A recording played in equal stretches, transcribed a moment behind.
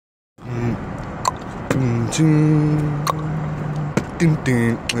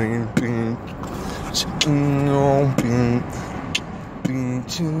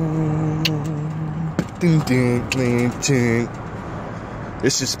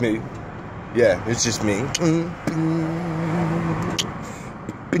It's just me. Yeah, it's just me.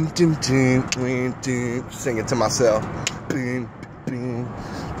 Singing to myself.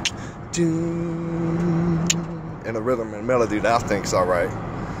 In a rhythm and melody that I think's alright.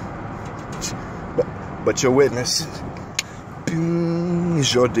 But your witness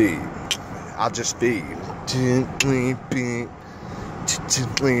is your deed. I just feed.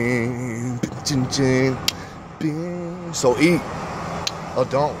 So eat or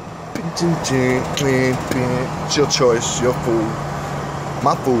don't. It's your choice, your food.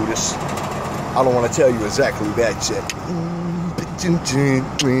 My food is, I don't want to tell you exactly that yet.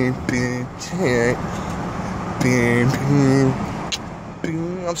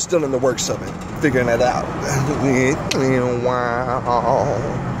 I'm still in the works of it, figuring it out.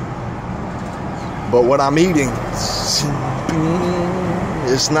 But what I'm eating,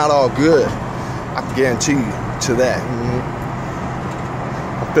 it's not all good. I can guarantee you to that.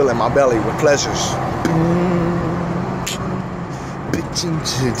 I'm filling my belly with pleasures.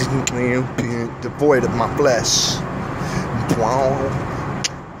 Devoid of my flesh.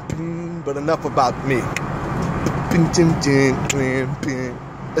 But enough about me.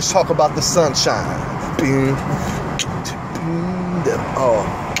 Let's talk about the sunshine.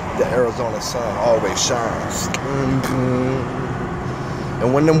 The Arizona sun always shines.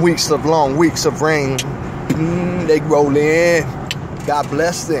 And when them long weeks of rain, they roll in, God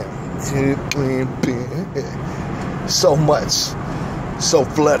bless them. So much, so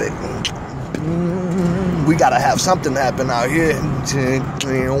flooded. We gotta have something happen out here.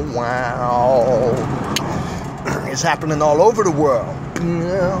 Wow. It's happening all over the world.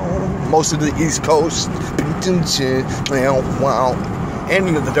 Most of the East Coast. Wow.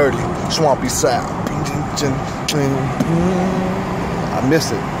 Any of the dirty, swampy South. I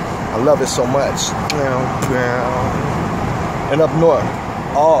miss it. I love it so much. And up north,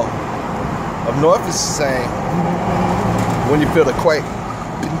 up north is the same. When you feel the quake,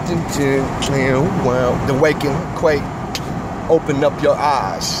 the waking quake, open up your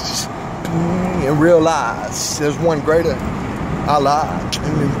eyes and realize there's one greater, Allah.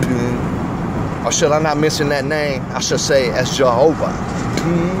 Or should I not mention that name? I should say as Jehovah.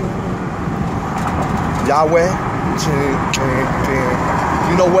 Yahweh.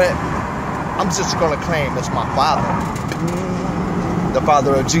 You know what? I'm just gonna claim as my father. The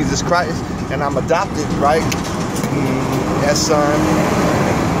father of Jesus Christ. And I'm adopted, right? As son.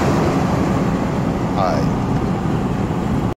 Alright.